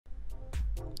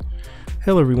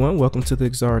Hello everyone, welcome to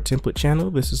the Xara template channel.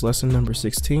 This is lesson number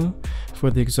 16 for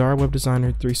the Xara Web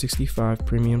Designer 365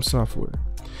 Premium software.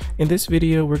 In this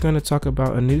video, we're going to talk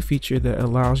about a new feature that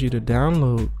allows you to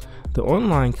download the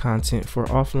online content for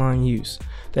offline use.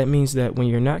 That means that when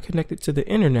you're not connected to the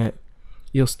internet,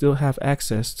 you'll still have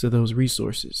access to those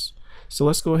resources. So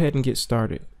let's go ahead and get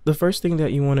started. The first thing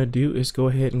that you want to do is go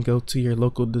ahead and go to your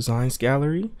local designs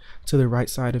gallery to the right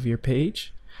side of your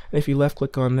page. And if you left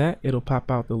click on that, it'll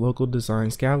pop out the local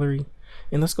designs gallery.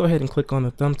 And let's go ahead and click on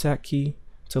the thumbtack key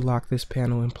to lock this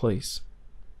panel in place.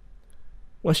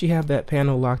 Once you have that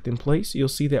panel locked in place, you'll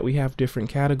see that we have different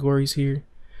categories here,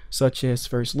 such as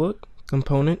first look,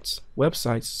 components,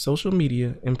 websites, social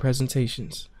media, and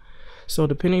presentations. So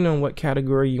depending on what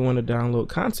category you want to download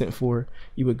content for,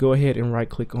 you would go ahead and right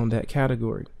click on that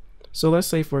category. So let's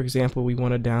say, for example, we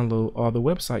want to download all the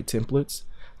website templates.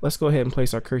 Let's go ahead and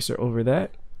place our cursor over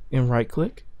that and right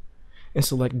click and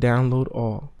select download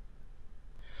all.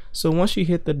 So once you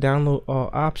hit the download all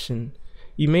option,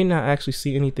 you may not actually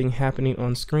see anything happening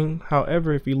on screen.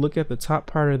 However, if you look at the top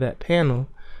part of that panel,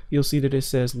 you'll see that it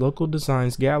says local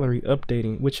designs gallery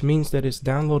updating, which means that it's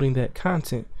downloading that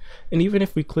content. And even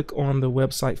if we click on the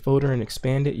website folder and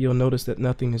expand it, you'll notice that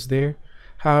nothing is there.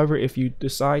 However, if you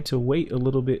decide to wait a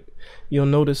little bit, you'll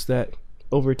notice that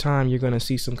over time you're going to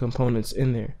see some components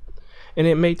in there. And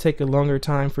it may take a longer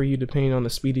time for you depending on the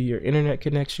speed of your internet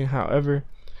connection. However,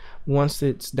 once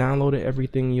it's downloaded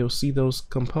everything, you'll see those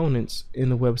components in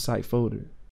the website folder.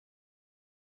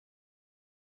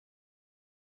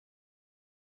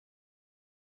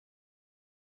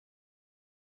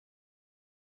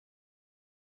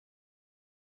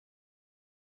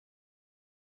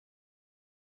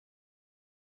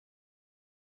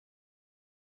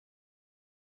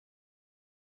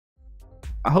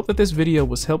 I hope that this video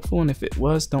was helpful, and if it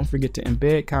was, don't forget to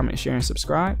embed, comment, share, and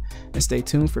subscribe, and stay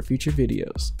tuned for future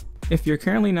videos. If you're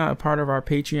currently not a part of our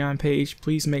Patreon page,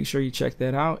 please make sure you check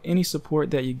that out. Any support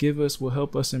that you give us will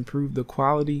help us improve the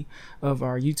quality of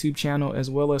our YouTube channel as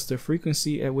well as the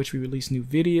frequency at which we release new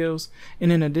videos.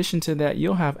 And in addition to that,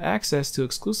 you'll have access to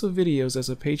exclusive videos as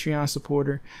a Patreon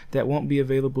supporter that won't be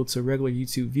available to regular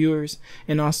YouTube viewers.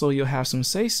 And also you'll have some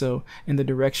say-so in the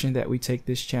direction that we take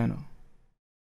this channel.